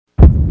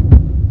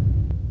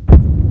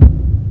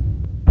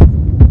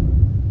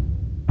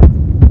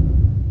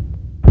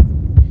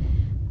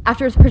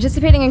After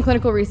participating in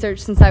clinical research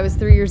since I was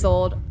 3 years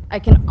old, I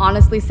can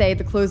honestly say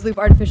the closed-loop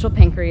artificial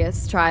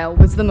pancreas trial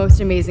was the most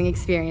amazing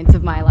experience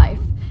of my life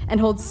and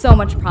holds so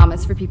much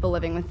promise for people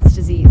living with this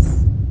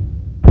disease.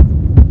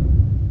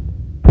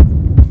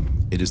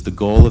 It is the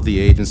goal of the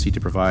agency to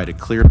provide a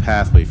clear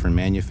pathway for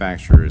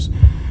manufacturers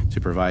to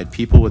provide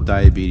people with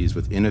diabetes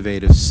with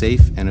innovative,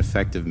 safe, and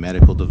effective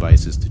medical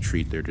devices to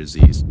treat their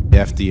disease. The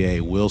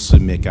FDA will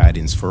submit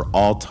guidance for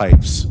all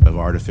types of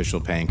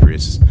artificial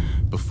pancreas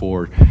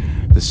before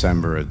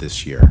December of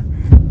this year.